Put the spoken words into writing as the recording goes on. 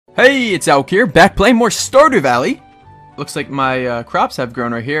Hey, it's Alwec here, back playing more Stardew Valley. Looks like my crops have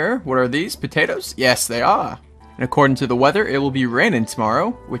grown right here. What are these? Potatoes? Yes, they are. And according to the weather, it will be raining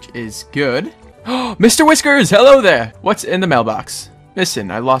tomorrow, which is good. Mr. Whiskers, hello there! What's in the mailbox? Listen,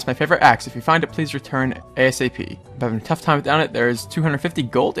 I lost my favorite axe. If you find it, please return ASAP. I'm having a tough time without it. There's 250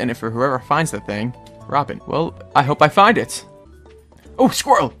 gold in it for whoever finds the thing. Robin. Well, I hope I find it. Oh,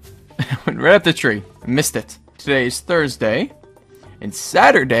 squirrel! Went right up the tree. I missed it. Today is Thursday. And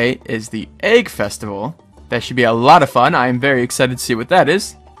Saturday is the Egg Festival. That should be a lot of fun. I am very excited to see what that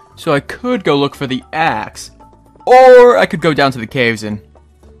is. So I could go look for the axe. Or I could go down to the caves and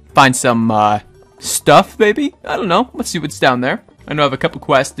find some stuff, maybe? I don't know. Let's see what's down there. I know I have a couple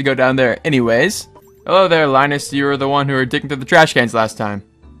quests to go down there anyways. Hello there, Linus. You were the one who were digging through the trash cans last time.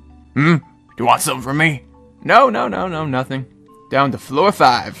 Do you want something from me? No, nothing. Down to floor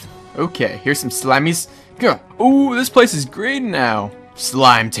 5. Okay, here's some slimies. Ooh, this place is green now.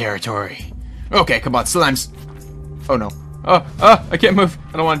 Slime territory. Okay, come on, slimes. Oh no. I can't move.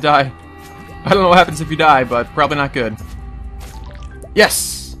 I don't want to die. I don't know what happens if you die, but probably not good.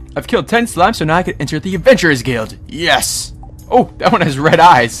 Yes! I've killed 10 slimes, so now I can enter the Adventurers Guild. Yes! Oh, that one has red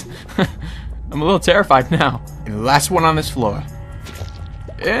eyes. I'm a little terrified now. And the last one on this floor.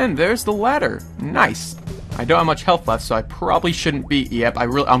 And there's the ladder. Nice. I don't have much health left, so I probably shouldn't be. Yep, I'm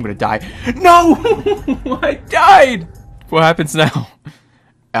gonna die. No! I died! What happens now?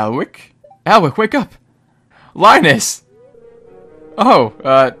 Alwec? Alwec, wake up! Linus!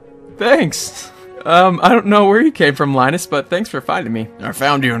 Oh, thanks. I don't know where you came from, Linus, but thanks for finding me. I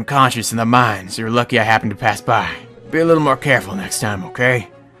found you unconscious in the mines. You're lucky I happened to pass by. Be a little more careful next time, okay?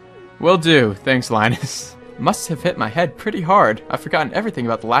 Will do. Thanks, Linus. Must have hit my head pretty hard. I've forgotten everything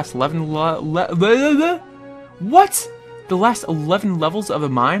about the last 11 What? The last 11 levels of the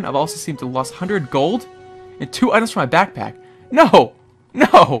mine? I've also seemed to have lost 100 gold and 2 items from my backpack. No!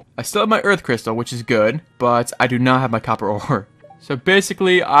 No! I still have my earth crystal, which is good, but I do not have my copper ore. So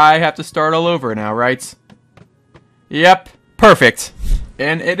basically, I have to start all over now, right? Yep. Perfect.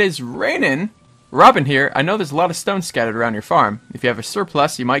 And it is raining. Robin here, I know there's a lot of stones scattered around your farm. If you have a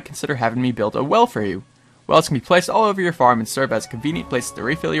surplus, you might consider having me build a well for you. Wells can be placed all over your farm and serve as a convenient place to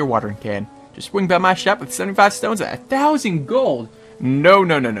refill your watering can. Just swing by my shop with 75 stones at 1,000 gold. No.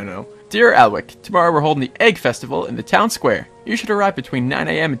 Dear Alwec, tomorrow we're holding the Egg Festival in the town square. You should arrive between 9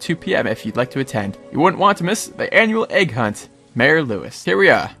 a.m. and 2 p.m. if you'd like to attend. You wouldn't want to miss the annual egg hunt. Mayor Lewis. Here we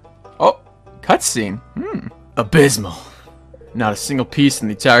are. Oh, cutscene. Abysmal. Not a single piece in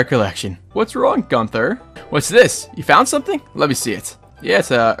the entire collection. What's wrong, Gunther? What's this? You found something? Let me see it. Yeah,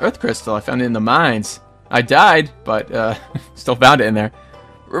 it's a earth crystal. I found it in the mines. I died, but still found it in there.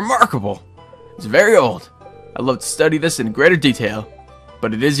 Remarkable. It's very old. I'd love to study this in greater detail,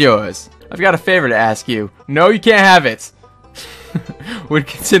 but it is yours. I've got a favor to ask you. No, you can't have it. Would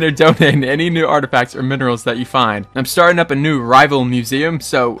consider donating any new artifacts or minerals that you find. I'm starting up a new rival museum,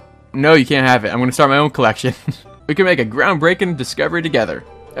 so no, you can't have it. I'm going to start my own collection. We can make a groundbreaking discovery together.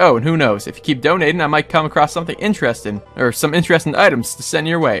 Oh, and who knows, if you keep donating, I might come across something interesting, or some interesting items to send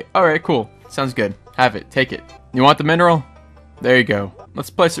your way. Alright, cool. Sounds good. Have it. Take it. You want the mineral? There you go. Let's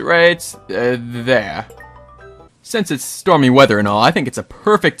place it right there. Since it's stormy weather and all, I think it's a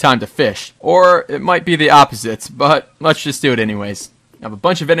perfect time to fish. Or it might be the opposite, but let's just do it anyways. I have a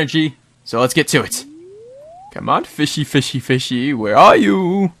bunch of energy, so let's get to it. Come on, fishy, fishy, fishy, where are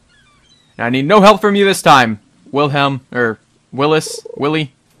you? I need no help from you this time. Wilhelm, or Willis,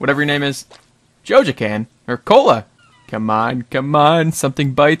 Willie, whatever your name is. Joja can, or Cola. Come on,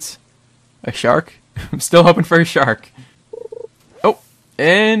 something bites. A shark? I'm still hoping for a shark. Oh,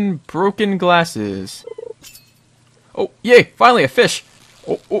 and broken glasses. Oh, yay, finally a fish.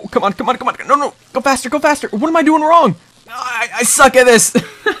 Oh, come on. No, go faster. What am I doing wrong? I suck at this.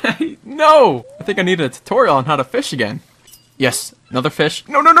 No. I think I need a tutorial on how to fish again. Yes, another fish.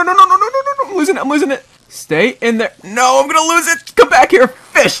 No. I'm losing it. Stay in there. No, I'm gonna lose it. Come back here,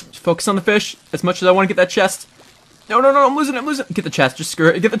 fish. Just focus on the fish as much as I want to get that chest. No, I'm losing it. Get the chest, just screw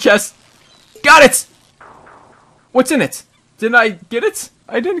it. Get the chest. Got it. What's in it? Didn't I get it?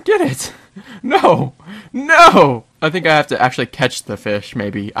 I didn't get it. No. I think I have to actually catch the fish,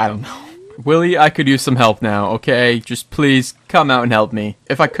 maybe. I don't know. Willie, I could use some help now, okay? Just please come out and help me.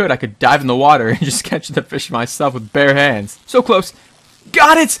 If I could dive in the water and just catch the fish myself with bare hands. So close.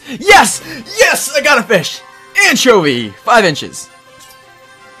 Got it! Yes! I got a fish! Anchovy! 5 inches.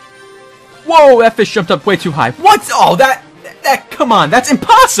 Whoa, that fish jumped up way too high. What? Oh, that, come on, that's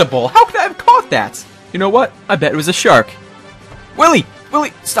impossible! How could I have caught that? You know what? I bet it was a shark. Willie,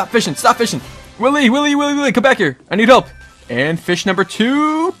 stop fishing. Willie, come back here. I need help. And fish number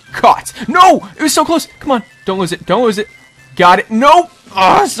 2 caught. No, it was so close. Come on, don't lose it. Got it. No,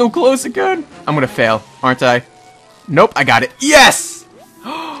 Oh, so close again. I'm gonna fail, aren't I? Nope, I got it. Yes!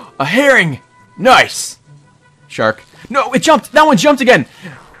 A herring. Nice. Shark. No, it jumped. That one jumped again.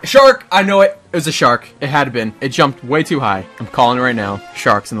 Shark. I know it. It was a shark. It had to been. It jumped way too high. I'm calling it right now.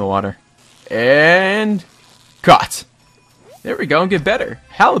 Sharks in the water. And caught. There we go. And get better.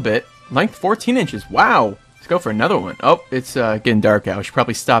 Halibut. Length 14 inches. Wow. Let's go for another one. Oh, it's getting dark out. We should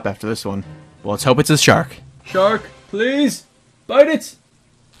probably stop after this one. Well, let's hope it's a shark. Shark, please. Bite it.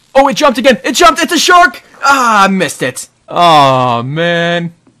 Oh, it jumped again. It jumped. It's a shark. Ah, I missed it. Oh,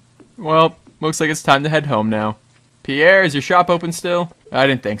 man. Well, looks like it's time to head home now. Pierre, is your shop open still? I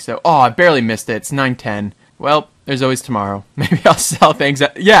didn't think so. Oh, I barely missed it. It's 9:10. Well, there's always tomorrow. Maybe I'll sell things.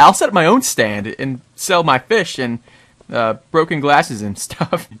 Yeah, I'll set up my own stand and sell my fish and broken glasses and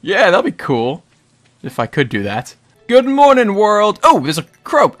stuff. Yeah, that'll be cool. If I could do that. Good morning, world. Oh, there's a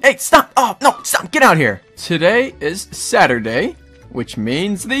crow. Hey, stop. Oh, no, stop. Get out here. Today is Saturday, which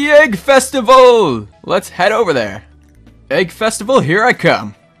means the Egg Festival. Let's head over there. Egg Festival, here I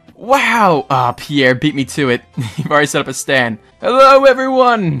come. Wow! Ah, Pierre beat me to it. You've already set up a stand. Hello,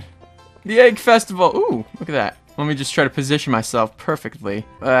 everyone! The Egg Festival. Ooh, look at that. Let me just try to position myself perfectly.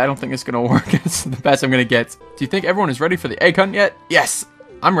 I don't think it's gonna work. It's the best I'm gonna get. Do you think everyone is ready for the egg hunt yet? Yes!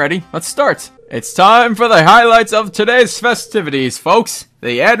 I'm ready. Let's start. It's time for the highlights of today's festivities, folks.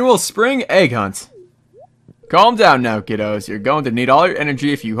 The annual spring egg hunt. Calm down now, kiddos. You're going to need all your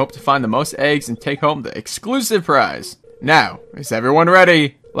energy if you hope to find the most eggs and take home the exclusive prize. Now, is everyone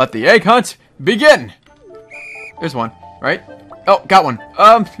ready? Let the egg hunt begin! There's one, right? Oh, got one.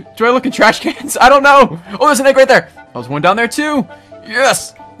 Do I look in trash cans? I don't know! Oh, there's an egg right there! Oh, there's one down there too!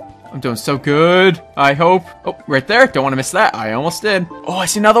 Yes! I'm doing so good, I hope. Oh, right there. Don't want to miss that. I almost did. Oh, I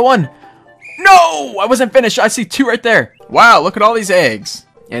see another one! No! I wasn't finished. I see two right there. Wow, look at all these eggs.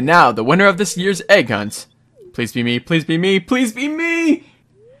 And now, the winner of this year's egg hunt. Please be me, please be me, please be me!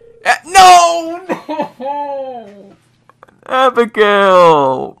 No! No!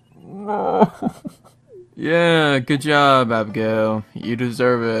 Abigail! No. Yeah, good job, Abigail. You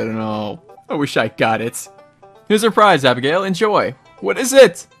deserve it and all. I wish I got it. Here's your prize, Abigail. Enjoy. What is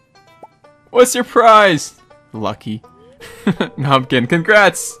it? What's your prize? Lucky. No, I'm kidding.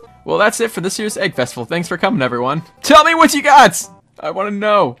 Congrats! Well, that's it for this year's Egg Festival. Thanks for coming, everyone. Tell me what you got! I want to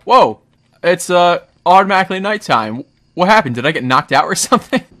know. Whoa. It's, automatically nighttime. What happened? Did I get knocked out or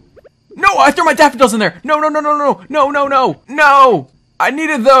something? No, I threw my daffodils in there. No, no, no, no, no, no, no, no, no. I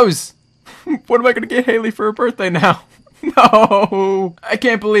needed those. What am I going to get Haley for her birthday now? No, I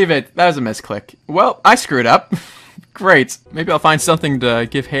can't believe it. That was a misclick. Well, I screwed up. Great. Maybe I'll find something to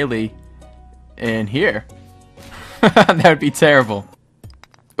give Haley in here. That would be terrible.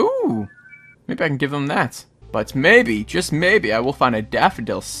 Ooh, maybe I can give them that. But maybe, just maybe, I will find a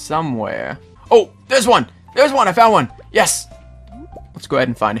daffodil somewhere. Oh, there's one. There's one. I found one. Yes. Let's go ahead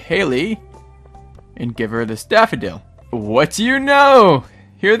and find Haley and give her this daffodil. What do you know?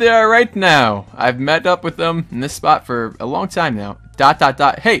 Here they are right now. I've met up with them in this spot for a long time now. ...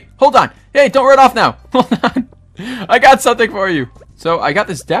 Hey, hold on. Hey, don't run off now. Hold on. I got something for you. So I got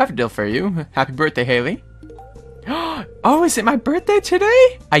this daffodil for you. Happy birthday, Haley. Oh, is it my birthday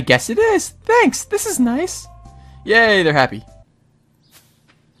today? I guess it is. Thanks. This is nice. Yay, they're happy.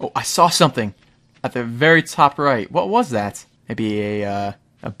 Oh, I saw something at the very top right. What was that? Maybe a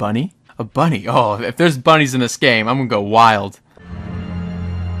bunny? A bunny. Oh, if there's bunnies in this game, I'm gonna go wild.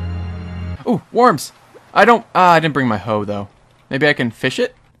 Ooh, worms. I didn't bring my hoe though. Maybe I can fish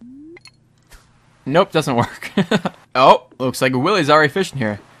it? Nope, doesn't work. Oh, looks like Willie's already fishing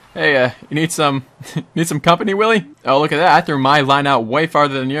here. Hey, you need some company, Willie? Oh, look at that. I threw my line out way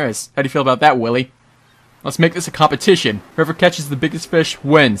farther than yours. How do you feel about that, Willie? Let's make this a competition. Whoever catches the biggest fish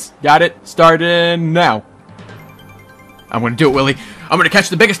wins. Got it? Starting now. I'm gonna do it, Willie. I'm gonna catch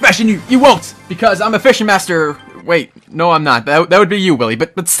the biggest fish and you won't! Because I'm a fishing master. Wait, no I'm not. That would be you, Willie,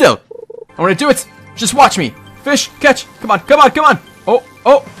 but still. I'm gonna do it! Just watch me! Fish, catch! Come on, come on, come on!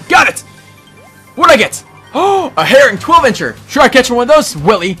 Oh, got it! What'd I get? Oh, a herring 12-incher! Should I catch one of those,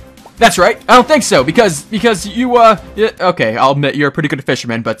 Willie? That's right. I don't think so, because you, yeah, okay, I'll admit you're a pretty good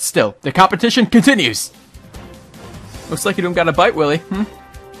fisherman, but still, the competition continues. Looks like you don't got a bite, Willie.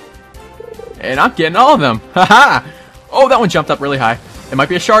 And I'm getting all of them. Haha! Oh, that one jumped up really high. It might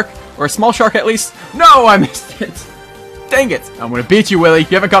be a shark, or a small shark at least. No, I missed it. Dang it. I'm gonna beat you, Willie.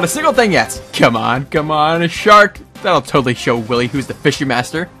 You haven't caught a single thing yet. Come on, a shark. That'll totally show Willie who's the fishing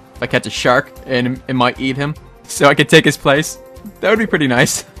master. If I catch a shark and it might eat him, so I can take his place. That would be pretty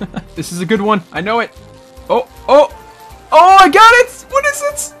nice. This is a good one. I know it. Oh, I got it. What is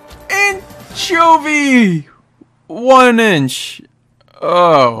it? Anchovy. 1 inch.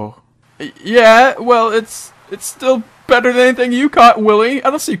 Oh. Yeah, well, it's still Better than anything you caught, Willie. I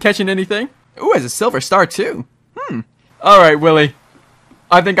don't see you catching anything. Ooh, has a silver star, too. Alright, Willie.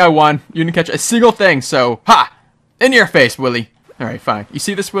 I think I won. You didn't catch a single thing, so... Ha! In your face, Willie. Alright, fine. You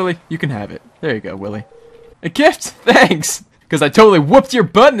see this, Willie? You can have it. There you go, Willie. A gift? Thanks! Because I totally whooped your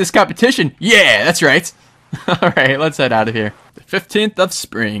butt in this competition. Yeah, that's right. Alright, let's head out of here. The 15th of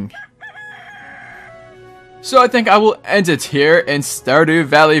spring. So I think I will end it here in Stardew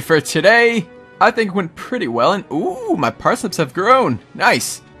Valley for today. I think it went pretty well, and ooh, my parsnips have grown.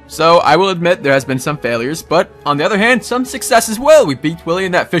 Nice. So I will admit there has been some failures, but on the other hand, some success as well. We beat Willie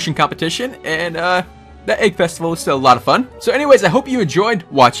in that fishing competition, and that egg festival was still a lot of fun. So anyways, I hope you enjoyed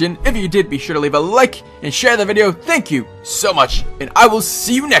watching. If you did, be sure to leave a like and share the video. Thank you so much, and I will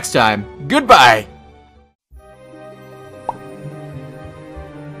see you next time. Goodbye.